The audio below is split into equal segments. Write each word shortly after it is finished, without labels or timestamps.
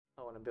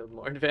want to build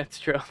more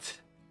advanced drones.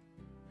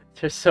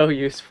 They're so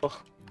useful.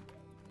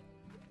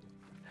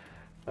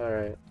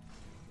 Alright.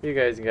 You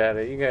guys got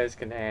it. You guys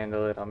can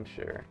handle it, I'm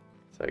sure.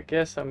 So I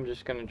guess I'm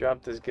just going to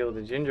drop this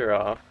Gilded Ginger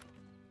off.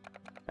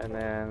 And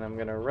then I'm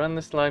going to run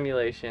the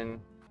Slimulation.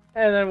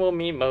 And then we'll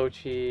meet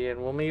Mochi and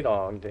we'll meet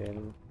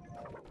Ogden.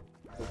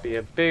 It'll be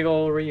a big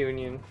old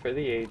reunion for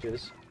the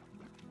ages.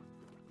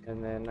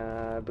 And then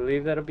I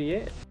believe that'll be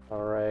it.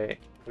 Alright.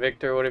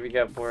 Victor, what have you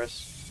got for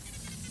us?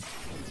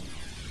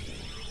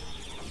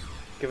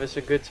 Give us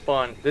a good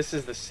spawn. This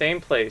is the same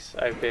place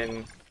I've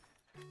been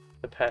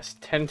the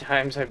past 10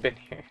 times I've been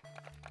here.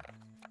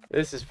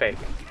 This is fake.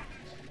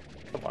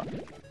 Come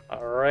on.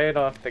 Right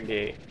off the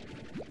gate.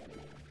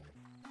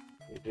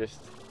 You're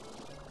just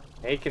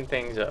making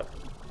things up.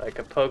 Like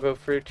a pogo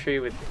fruit tree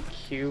with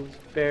cube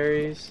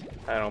berries?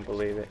 I don't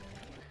believe it.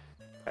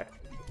 Okay.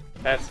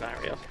 That's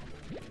not real.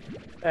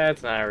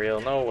 That's not real.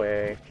 No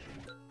way.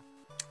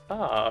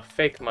 Ah,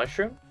 fake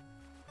mushroom?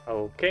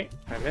 Okay,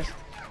 I missed.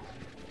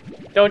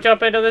 Don't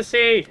jump into the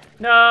sea!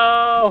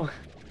 No!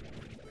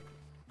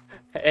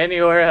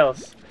 Anywhere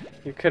else.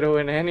 You could have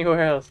went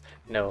anywhere else.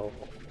 No.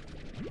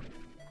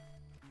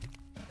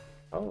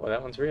 Oh,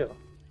 that one's real.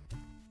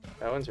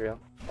 That one's real.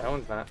 That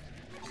one's not.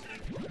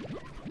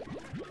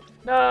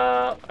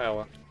 No! Oh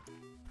well.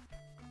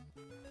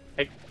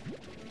 Hey.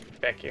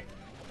 Back here.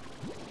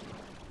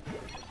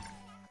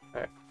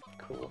 Alright,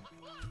 cool.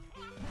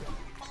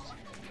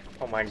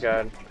 Oh my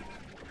god.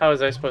 How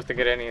was I supposed to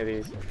get any of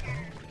these?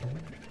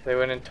 They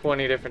went in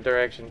 20 different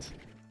directions.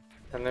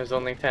 And there's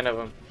only 10 of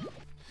them.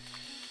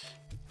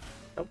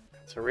 Nope,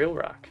 it's a real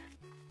rock.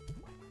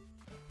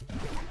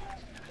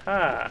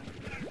 Ha!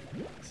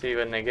 See,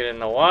 when they get in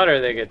the water,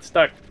 they get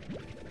stuck.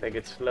 They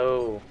get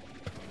slow.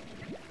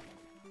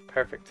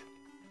 Perfect.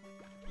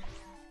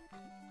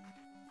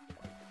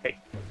 Hey,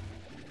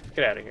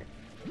 get out of here.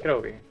 Get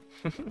over here.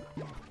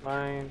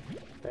 Mine.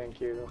 Thank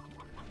you.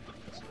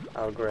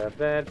 I'll grab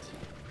that.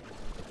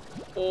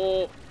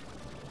 Oh!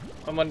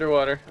 I'm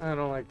underwater. I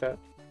don't like that.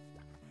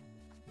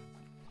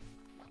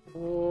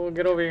 Oh,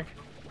 get over here.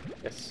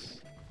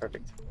 Yes.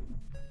 Perfect.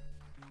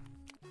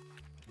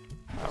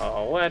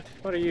 Oh, what?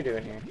 What are you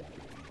doing here?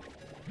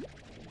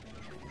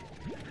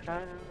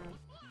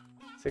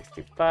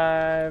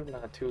 65.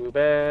 Not too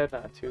bad.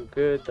 Not too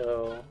good,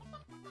 though.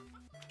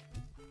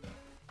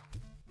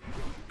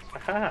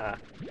 Aha!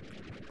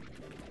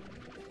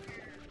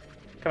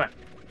 Come on.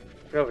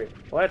 Get over here.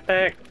 What the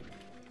heck?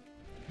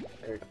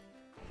 There we go.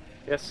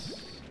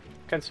 Yes.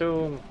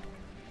 Consume.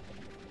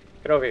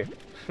 Get over here.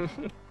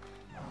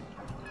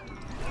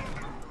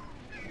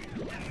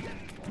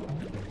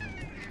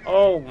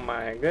 Oh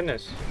my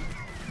goodness.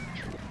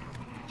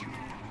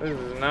 This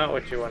is not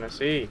what you want to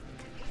see.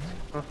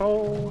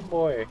 Oh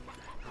boy.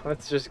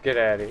 Let's just get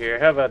out of here.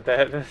 How about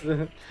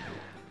that?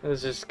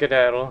 Let's just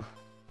skedaddle.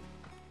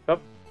 Oh.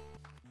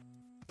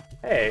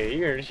 Hey,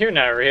 you're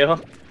not real.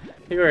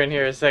 You were in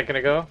here a second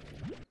ago.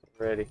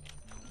 Ready.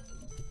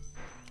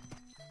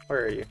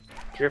 Where are you?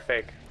 You're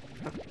fake.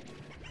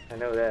 I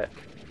know that.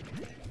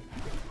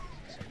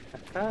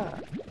 Aha.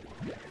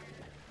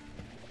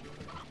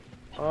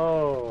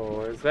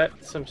 Oh, is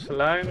that some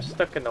slime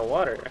stuck in the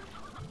water?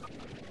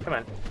 Come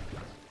on.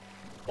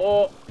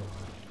 Oh,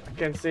 I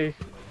can't see.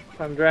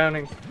 I'm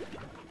drowning.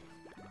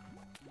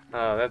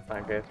 Oh, that's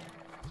not good.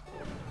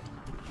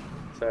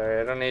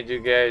 Sorry, I don't need you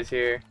guys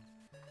here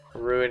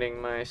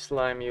ruining my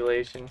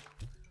slimulation.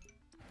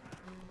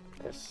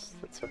 Yes,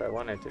 that's what I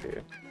wanted to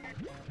do.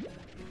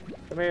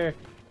 Come here.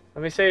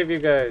 Let me save you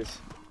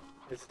guys.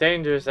 It's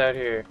dangerous out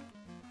here.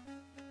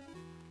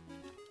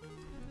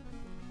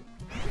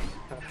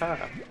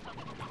 Aha.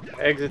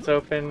 Exit's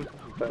open,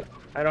 but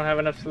I don't have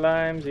enough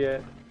slimes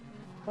yet.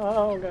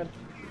 Oh god.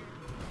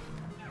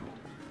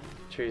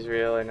 Tree's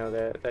real, I know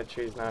that. That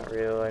tree's not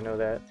real, I know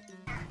that.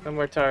 No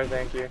more tar,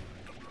 thank you.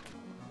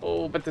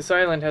 Oh, but this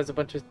island has a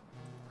bunch of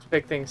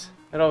big things.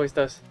 It always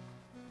does.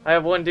 I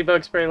have one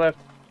debug spray left.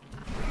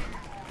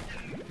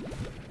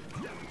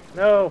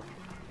 No!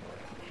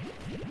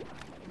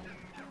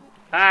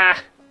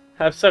 Ah!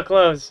 I'm so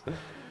close.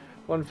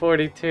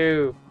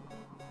 142.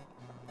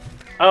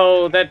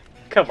 Oh, that...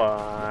 Come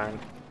on.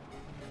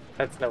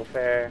 That's no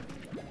fair.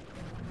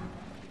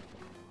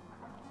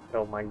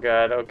 Oh my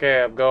god.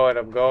 Okay, I'm going.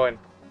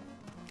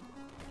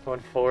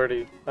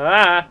 140.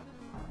 Ah!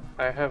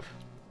 I have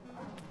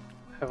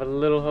a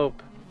little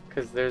hope.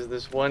 Because there's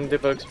this one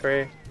debug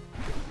spray.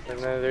 And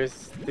then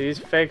there's these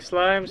fake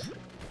slimes.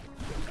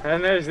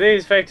 And there's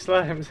these fake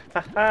slimes.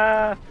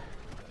 Haha!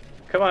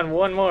 Come on,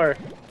 one more.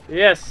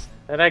 Yes!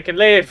 And I can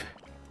leave!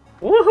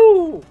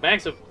 Woohoo!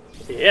 Max up!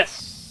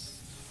 Yes!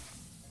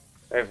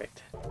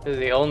 Perfect. This is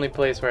the only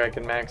place where I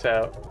can max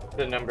out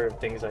the number of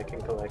things I can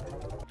collect.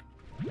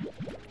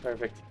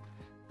 Perfect.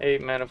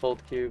 8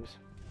 manifold cubes.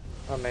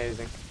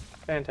 Amazing.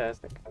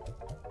 Fantastic.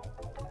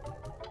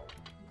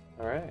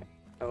 Alright.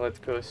 Now let's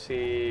go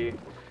see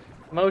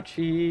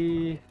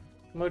Mochi.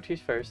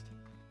 Mochi's first.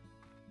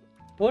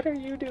 What are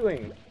you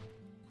doing?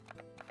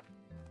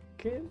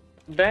 Get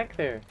back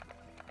there.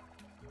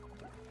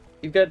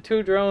 You've got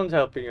 2 drones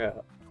helping you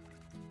out.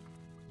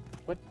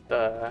 What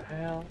the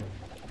hell?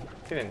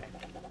 Get in there.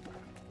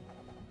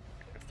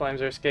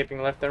 Slimes are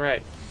escaping left and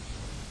right.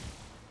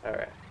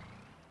 Alright.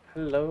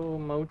 Hello,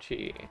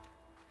 Mochi.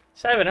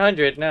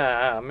 700?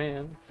 Nah,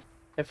 man.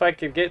 If I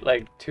could get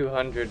like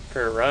 200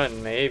 per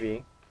run,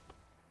 maybe.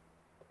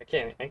 I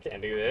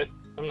can't do that.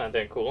 I'm not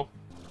that cool.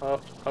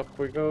 Up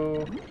we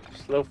go.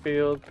 Slow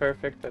field,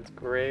 perfect. That's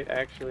great,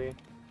 actually.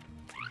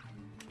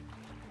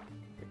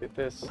 Look at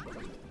this.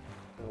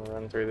 We'll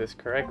run through this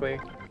correctly.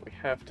 We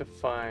have to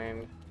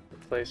find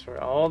a place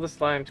where all the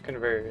slimes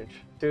converge.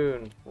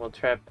 Soon, we'll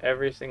trap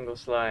every single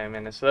slime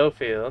in a slow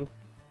field,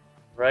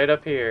 right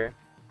up here,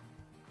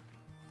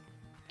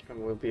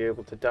 and we'll be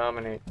able to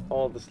dominate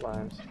all the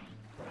slimes.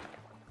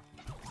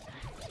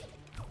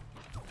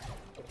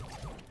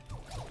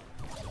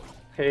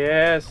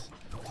 Yes!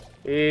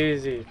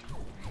 Easy.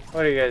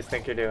 What do you guys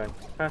think you're doing?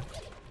 Huh?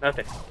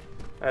 Nothing.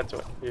 That's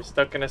what. You're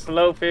stuck in a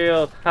slow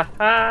field. Ha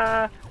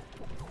ha!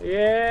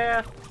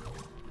 Yeah!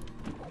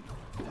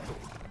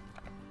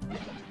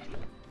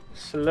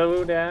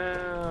 Slow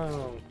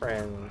down,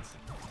 friends.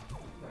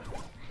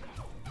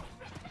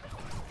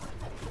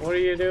 What are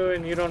you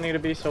doing? You don't need to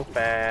be so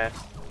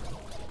fast.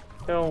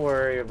 Don't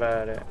worry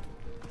about it.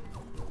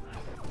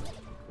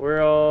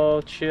 We're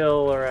all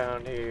chill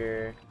around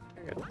here.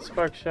 I got the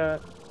spark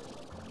shot.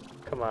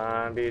 Come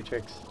on,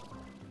 Beatrix.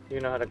 You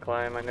know how to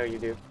climb. I know you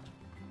do.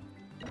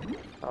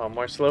 Oh,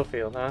 more slow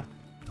field, huh?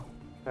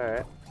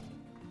 Alright.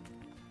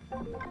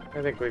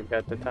 I think we've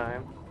got the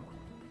time.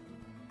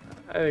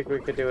 I think we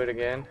could do it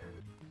again.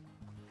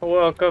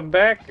 Welcome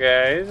back,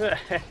 guys.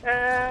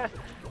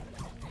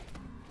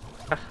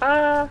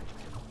 Haha.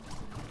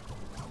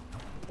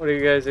 What do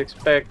you guys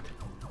expect?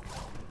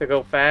 To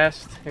go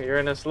fast? You're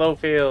in a slow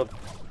field.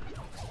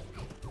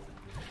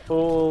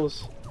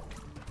 Fools.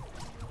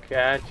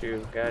 Got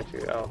you, got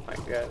you. Oh my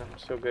god, I'm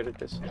so good at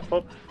this.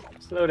 Oh,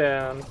 slow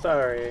down.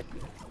 Sorry.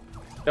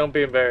 Don't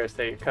be embarrassed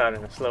that you're caught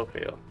in a slow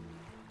field.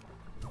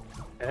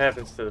 It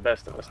happens to the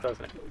best of us,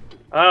 doesn't it?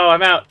 Oh,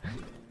 I'm out!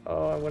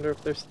 Oh, I wonder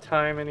if there's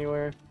time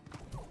anywhere.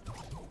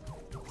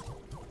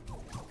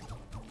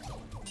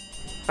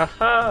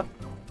 Haha!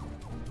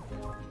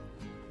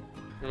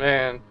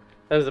 Man,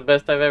 that was the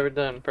best I've ever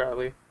done,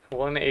 probably.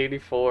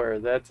 184.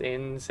 That's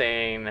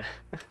insane.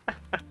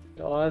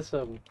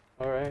 Awesome.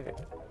 Alright.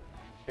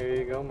 Here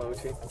you go,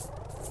 Mochi.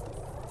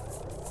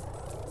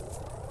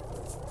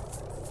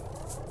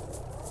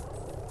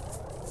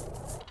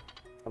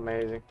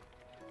 Amazing.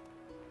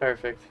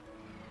 Perfect.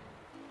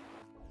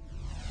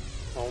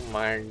 Oh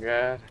my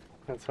god.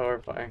 That's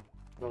horrifying.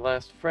 The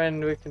last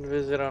friend we can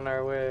visit on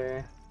our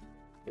way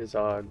is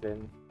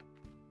Ogden.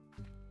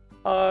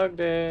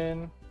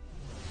 Ogden!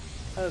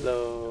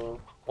 Hello.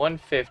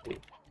 150.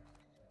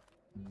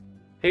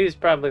 He's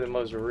probably the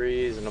most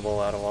reasonable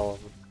out of all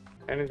of them.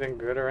 Anything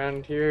good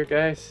around here,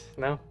 guys?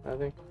 No?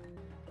 Nothing?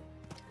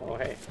 Oh,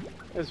 hey.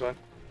 There's one.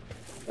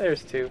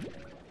 There's 2.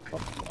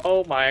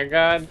 Oh my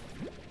god.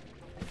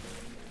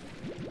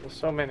 There's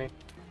so many.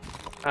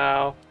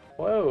 Ow.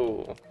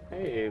 Whoa.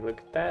 Hey, look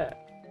at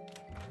that.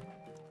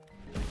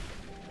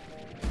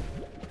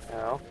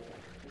 Ow.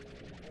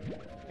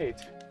 Wait.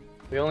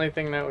 The only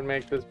thing that would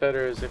make this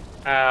better is if...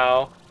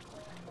 Ow.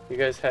 You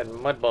guys had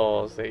mud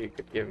balls that you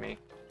could give me.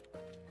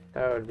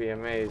 That would be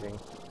amazing.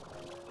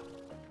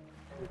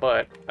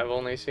 But I've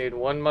only seen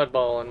 1 mud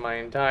ball in my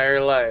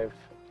entire life.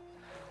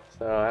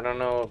 So I don't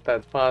know if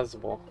that's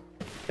possible.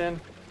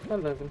 10,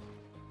 11.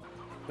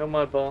 No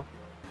mud ball.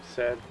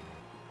 Sad.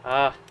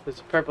 Ah, there's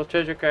a purple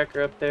treasure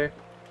cracker up there.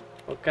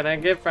 What can I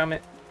get from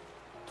it?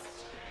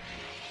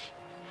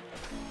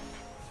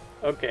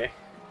 Okay.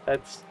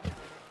 That's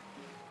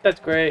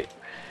great.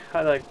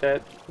 I like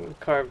that.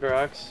 Carved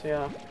rocks,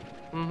 yeah.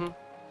 Mm-hmm.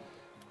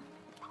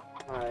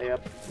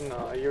 Yep.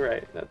 No, you're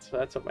right.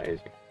 That's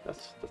amazing.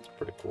 That's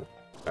pretty cool.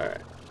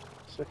 Alright.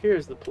 So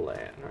here's the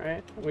plan,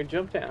 right? We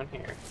jump down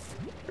here.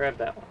 Grab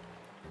that one.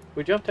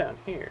 We jump down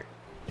here.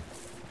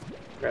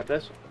 Grab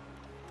this one.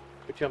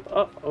 We jump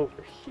up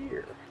over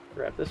here.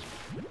 Grab this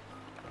one.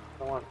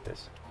 I want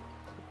this.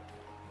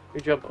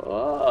 We jump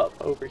up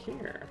over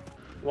here.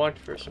 Watch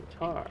for some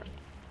tar.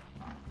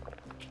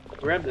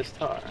 Grab this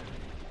tar.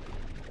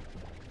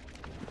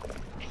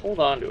 Hold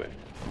on to it.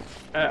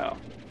 Ow.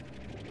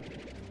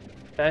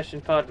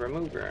 Fashion pod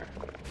remover.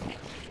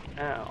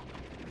 Ow.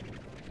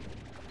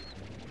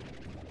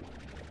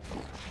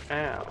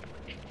 Ow.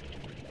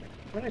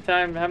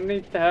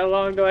 How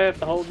long do I have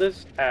to hold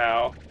this?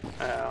 Ow.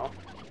 Ow.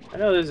 I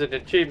know there's an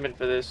achievement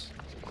for this.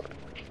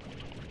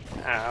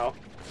 Ow.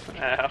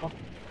 Ow.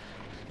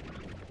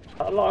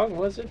 How long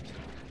was it?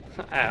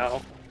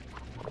 Ow.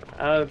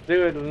 I'll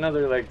do it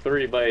another like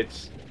 3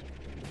 bites.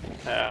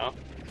 Ow.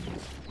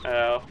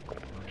 Ow.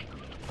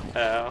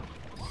 Ow.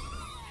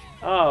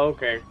 Oh,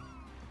 okay.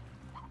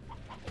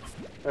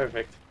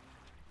 Perfect.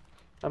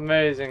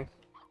 Amazing.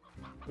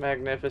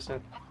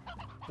 Magnificent.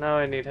 Now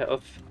I need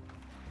health.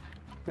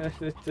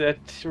 That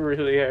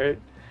really hurt.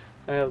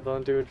 I held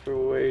on to it for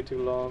way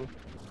too long.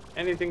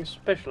 Anything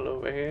special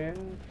over here?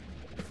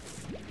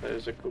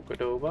 There's a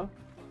Kukadoba.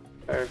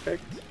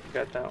 Perfect.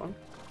 Got that one.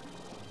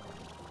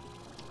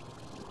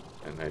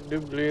 And I do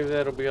believe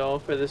that'll be all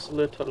for this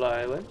little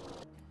island.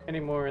 Any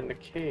more in the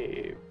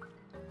cave?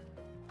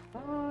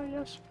 Ah,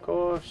 yes, of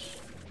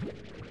course.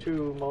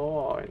 2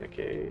 more in the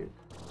cave.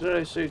 Did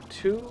I say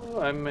 2?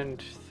 I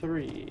meant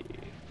 3.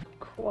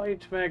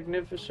 Quite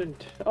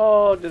magnificent.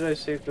 Oh, did I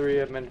say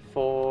 3? I meant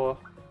 4.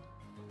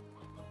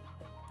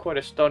 Quite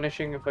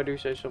astonishing if I do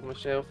say so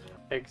myself.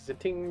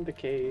 Exiting the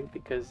cave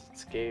because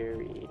it's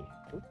scary.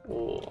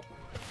 Ooh.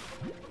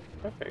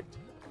 Perfect.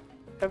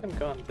 Haven't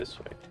gone this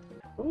way.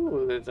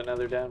 Ooh, there's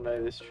another down by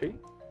this tree.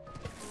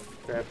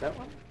 Grab that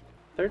one.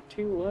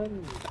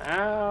 31.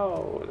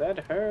 Ow, that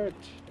hurt.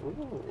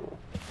 Ooh.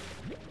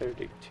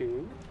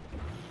 32.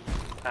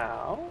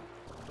 Ow.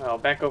 Oh,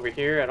 back over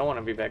here? I don't want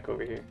to be back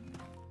over here.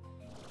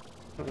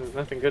 There's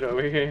nothing good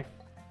over here.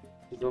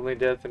 There's only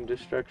death and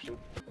destruction.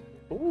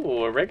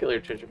 Ooh, a regular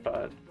treasure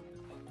pod.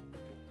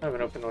 I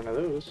haven't opened one of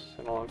those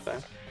in a long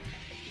time.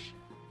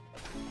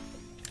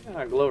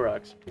 Ah, glow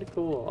rocks. Pretty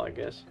cool, I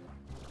guess.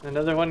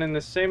 Another one in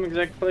the same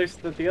exact place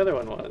that the other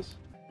one was.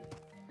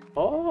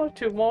 Oh,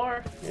 2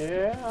 more.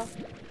 Yeah.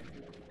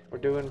 We're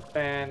doing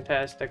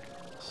fantastic.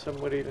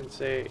 Some would even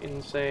say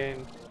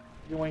insane.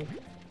 Yoink.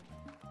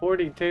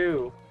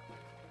 42.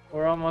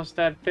 We're almost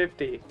at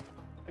 50.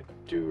 I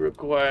do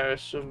require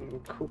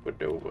some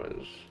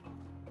Koopadobas.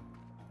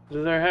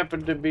 Does there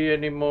happen to be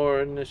any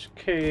more in this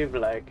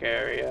cave-like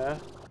area?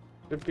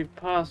 Could it be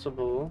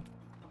possible?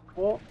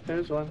 Oh,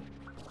 there's one.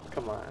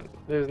 Come on.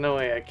 There's no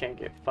way I can't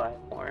get 5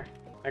 more.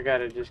 I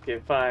gotta just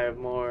get 5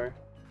 more.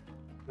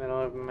 Then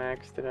I'll have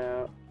maxed it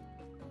out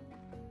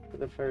for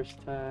the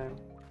first time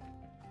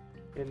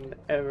in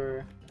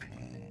ever.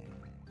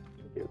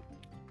 You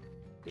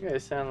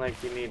guys sound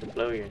like you need to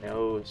blow your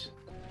nose.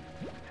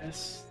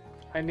 Yes,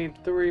 I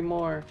need 3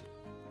 more.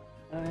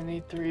 I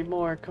need 3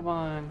 more, come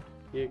on.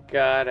 You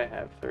gotta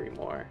have 3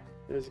 more.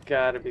 There's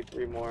gotta be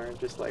 3 more,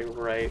 just like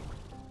right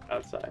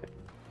outside.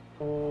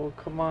 Oh,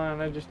 come on,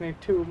 I just need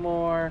 2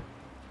 more.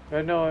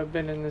 I know I've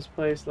been in this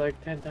place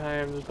like 10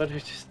 times, but I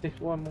just need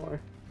 1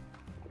 more.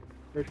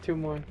 Or 2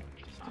 more.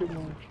 Just 2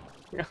 more.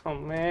 Oh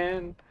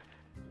man.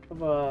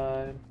 Come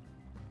on.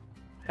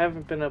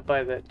 Haven't been up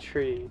by that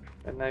tree.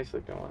 A nice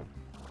looking one.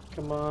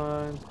 Come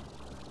on.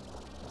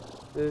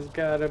 There's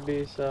gotta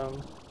be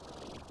some.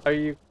 Are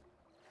you?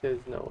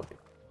 There's no way.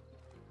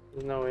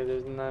 There's no way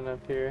there's none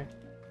up here.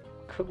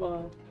 Come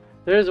on.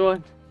 There's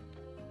one.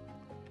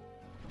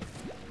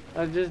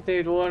 I just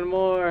need 1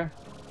 more.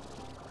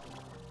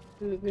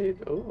 Just need.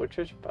 Oh, a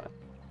treasure pot.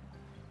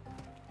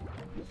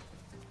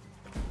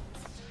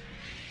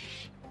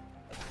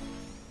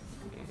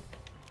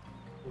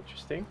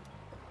 Interesting.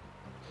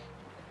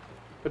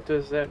 But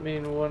does that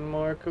mean 1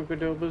 more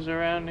Kookadoba's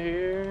around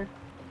here?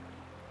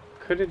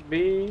 Could it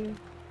be?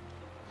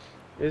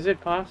 Is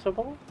it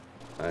possible?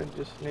 I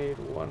just need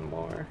 1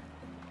 more.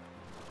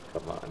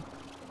 Come on.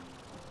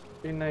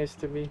 Be nice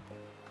to me.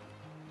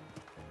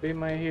 Be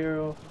my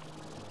hero.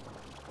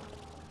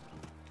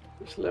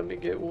 Just let me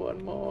get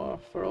 1 more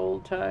for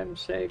old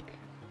time's sake.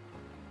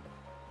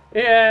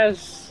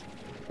 Yes!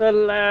 The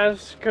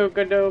last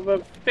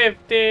Kookadoba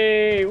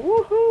 50!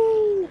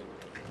 Woohoo!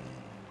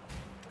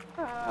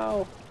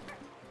 Ow.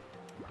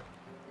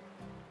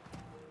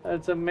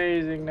 That's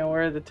amazing. Now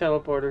where are the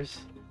teleporters?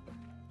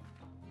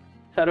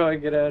 How do I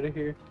get out of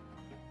here?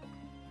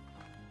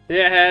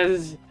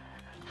 Yes!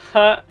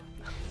 Ha!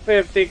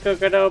 50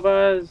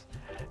 Kookadobas!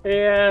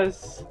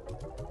 Yes!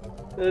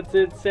 That's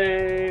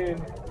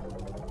insane!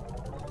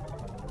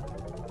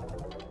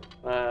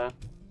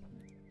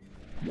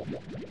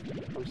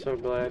 I'm so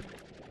glad.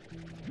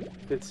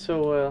 Did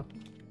so well.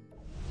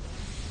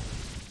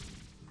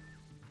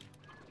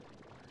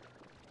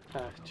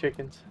 Ah,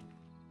 chickens.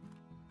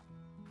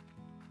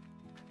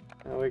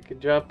 Now we can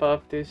drop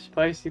off this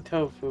spicy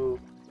tofu,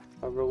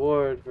 a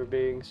reward for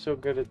being so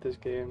good at this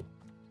game.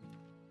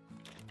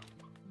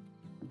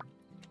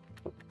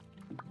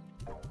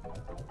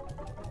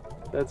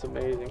 That's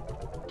amazing.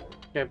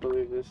 Can't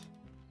believe this.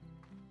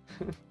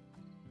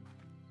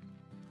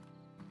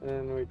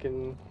 And we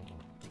can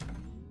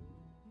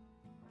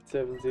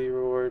 7Z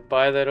reward.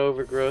 Buy that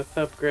overgrowth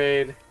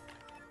upgrade.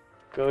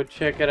 Go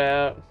check it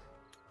out.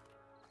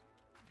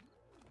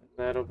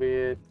 That'll be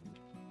it.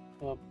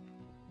 Up.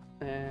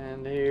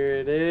 And here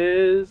it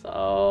is.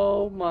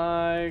 Oh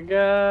my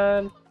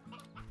god.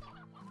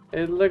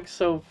 It looks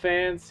so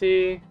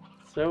fancy.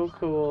 So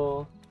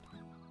cool.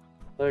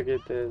 Look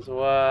at this.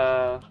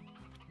 Wow.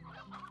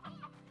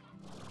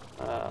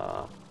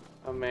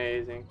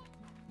 Amazing.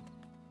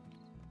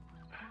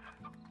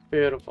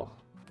 Beautiful.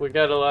 We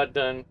got a lot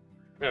done.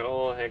 Got a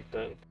whole heck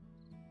done.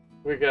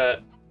 We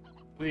got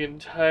the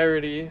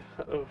entirety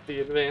of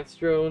the advanced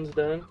drones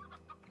done.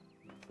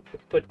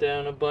 Put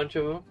down a bunch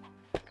of them.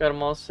 Got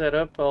them all set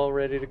up, all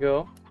ready to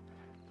go.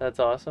 That's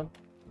awesome.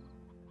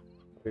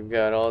 We've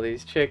got all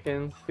these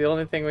chickens. The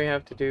only thing we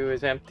have to do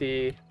is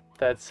empty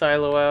that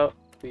silo out.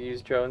 We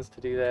use drones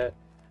to do that.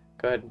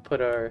 Go ahead and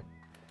put our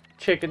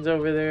chickens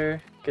over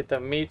there. Get the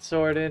meat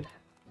sorted.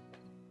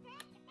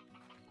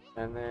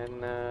 And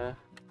then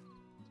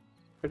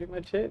pretty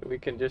much it. We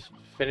can just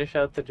finish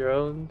out the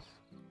drones,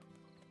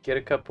 get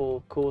a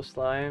couple cool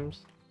slimes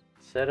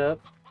set up,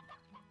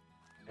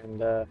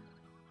 and I'm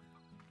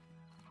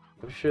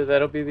sure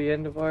that'll be the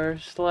end of our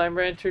Slime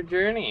Rancher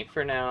journey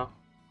for now.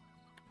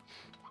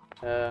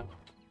 The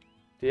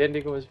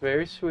ending was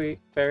very sweet,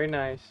 very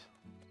nice.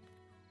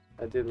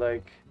 I did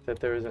like that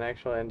there was an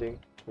actual ending,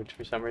 which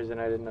for some reason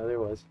I didn't know there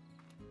was.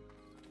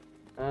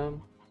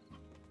 And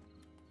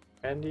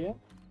yeah,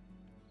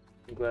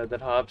 I'm glad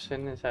that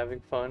Hobson is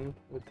having fun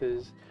with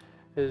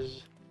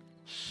his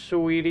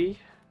sweetie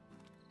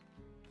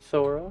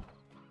Thora,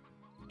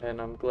 and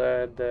I'm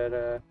glad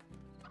that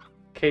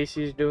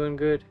Casey's doing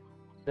good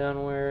down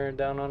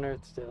on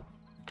Earth still.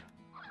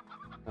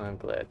 I'm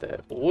glad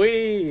that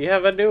we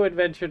have a new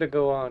adventure to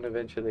go on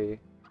eventually.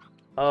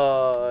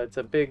 Oh, it's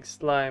a big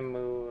slime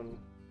moon.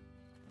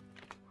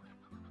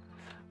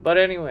 But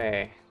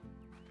anyway,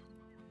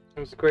 it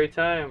was a great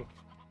time.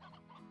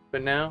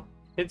 But now,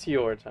 it's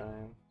your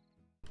time.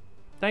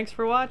 Thanks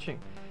for watching.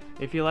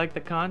 If you like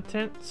the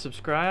content,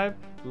 subscribe,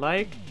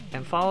 like,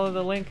 and follow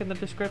the link in the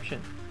description.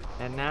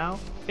 And now,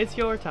 it's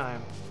your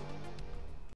time.